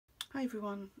Hi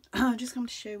everyone, I've just come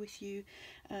to share with you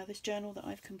this journal that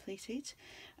I've completed.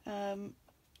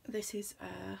 This is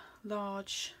a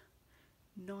large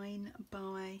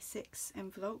 9x6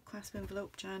 envelope, clasp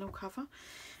envelope journal cover,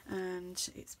 and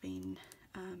it's been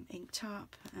inked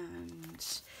up and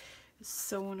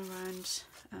sewn around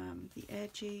the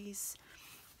edges.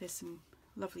 There's some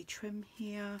lovely trim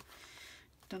here,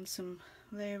 done some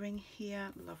layering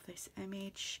here. Love this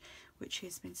image, which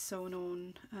has been sewn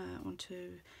on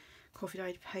onto coffee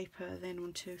dyed paper, then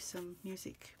onto some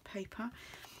music paper.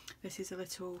 This is a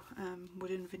little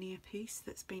wooden veneer piece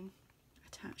that's been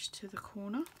attached to the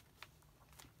corner,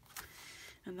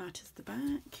 and that is the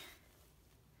back.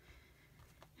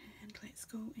 And let's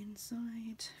go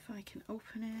inside, if I can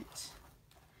open it.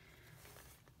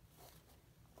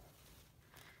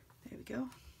 There we go.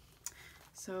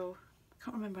 So I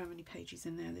can't remember how many pages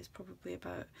in there. There's probably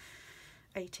about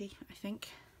 80, I think.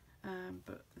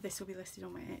 But this will be listed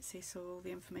on my Etsy, so all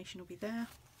the information will be there.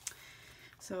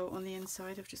 So on the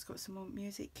inside I've just got some more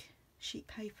music sheet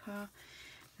paper.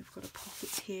 I've got a pocket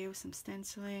here with some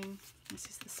stenciling. This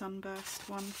is the Sunburst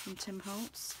one from Tim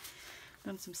Holtz.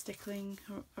 Done some stickling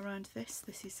around this.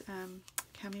 This is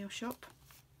Cameo Shop.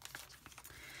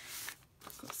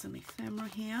 I've got some ephemera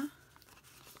here.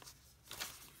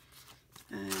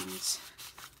 And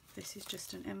this is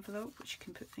just an envelope which you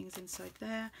can put things inside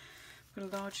there. I've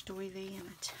got a large doily and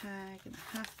a tag and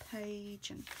a half page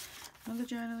and another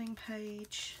journaling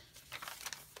page.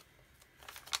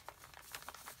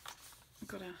 I've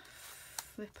got a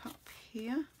flip up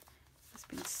here. It's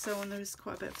been sewn, there's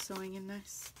quite a bit of sewing in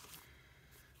this.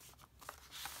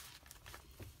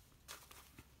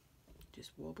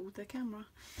 Just wobbled the camera.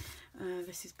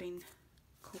 This has been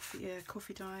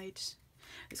coffee dyed.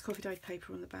 It's coffee dyed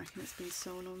paper on the back and it's been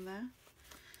sewn on there.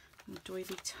 And a doily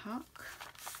tuck.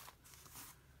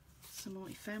 Some more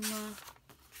ephemera.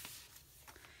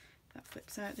 That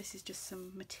flips out. This is just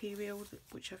some material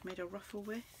which I've made a ruffle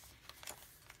with.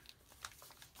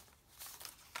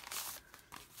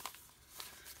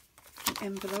 An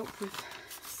envelope with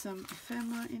some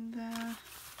ephemera in there.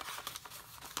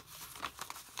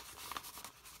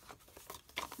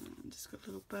 And just got a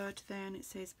little bird there, and it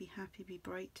says "Be happy, be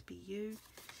bright, be you."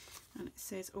 And it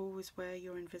says "Always wear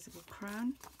your invisible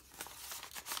crown."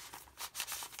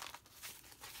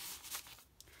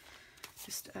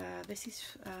 This is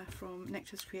from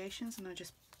Nectar's Creations, and I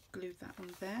just glued that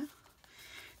on there.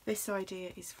 This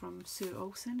idea is from Sue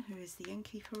Olsen, who is the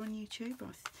innkeeper on YouTube.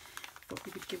 I thought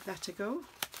we would give that a go.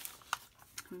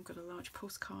 And we've got a large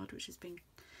postcard which has been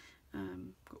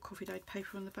got coffee dyed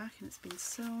paper on the back, and it's been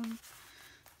sewn.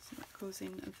 So that goes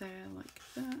in there like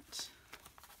that.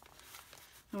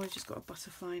 And we've just got a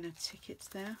butterfly and a ticket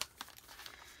there.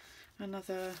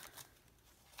 Another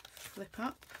flip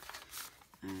up.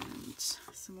 And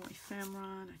some more ephemera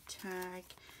and a tag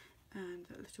and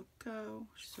a little girl,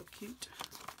 she's so cute.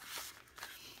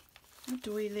 A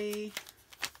doily,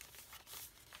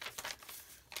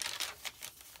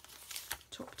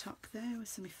 top tuck there with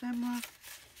some ephemera,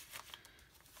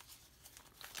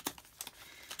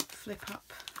 flip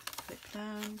up, flip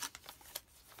down,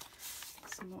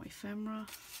 some more ephemera.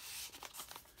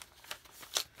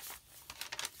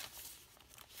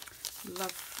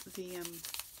 Love the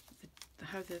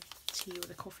how the tea or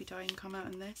the coffee dyeing come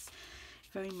out in this.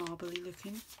 Very marbly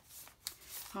looking.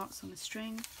 Hearts on a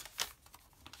string.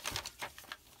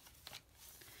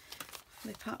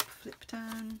 Flip up, flip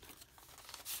down.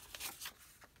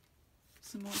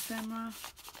 Some more ephemera.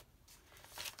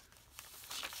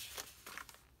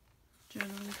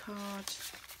 Journaling card.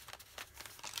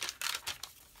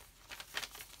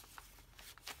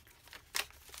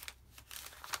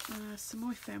 Some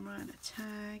more ephemera and a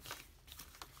tag.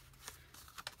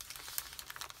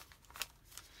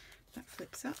 That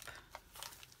flips up.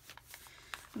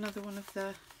 Another one of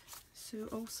the Sue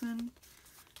Olsen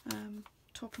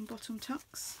top and bottom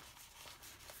tucks.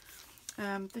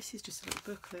 This is just a little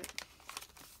booklet.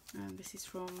 This is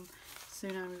from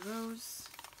Tsunami Rose.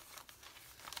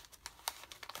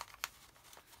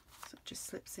 So it just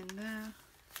slips in there.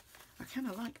 I kind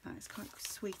of like that, it's quite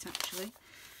sweet actually.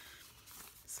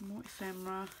 Some more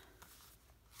ephemera.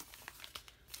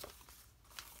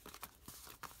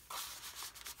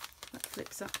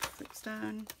 Flips up, flips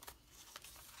down.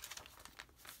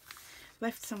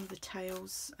 Left some of the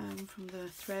tails from the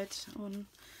thread on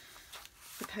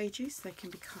the pages. They can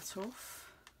be cut off.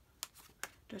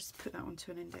 Just put that onto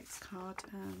an index card,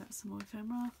 and that's some more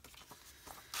ephemera.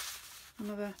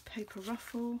 Another paper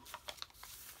ruffle.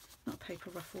 Not paper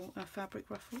ruffle, a fabric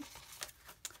ruffle.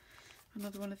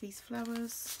 Another one of these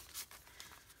flowers.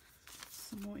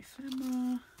 Some more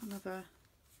ephemera. Another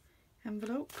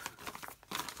envelope.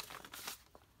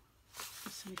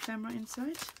 some ephemera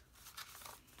inside.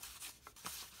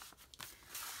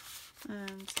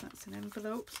 And that's an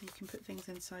envelope, so you can put things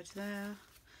inside there.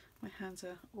 My hands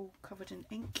are all covered in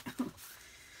ink.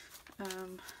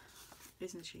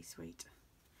 Isn't she sweet?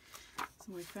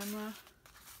 Some more ephemera.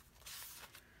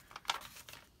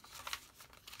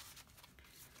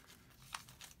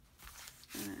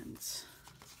 And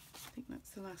I think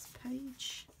that's the last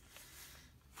page.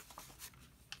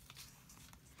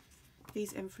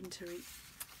 These inventory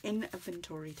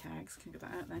tags, can get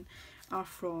that out then, are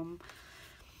from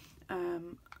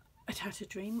A Tattered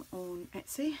Dream on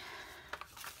Etsy,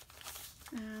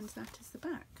 and that is the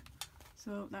back.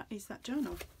 So that is that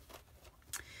journal.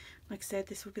 Like I said,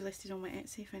 this will be listed on my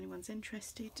Etsy if anyone's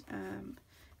interested.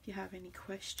 If you have any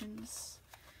questions,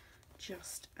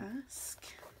 just ask.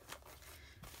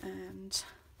 And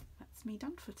that's me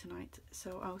done for tonight,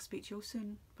 so I'll speak to you all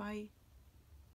soon. Bye.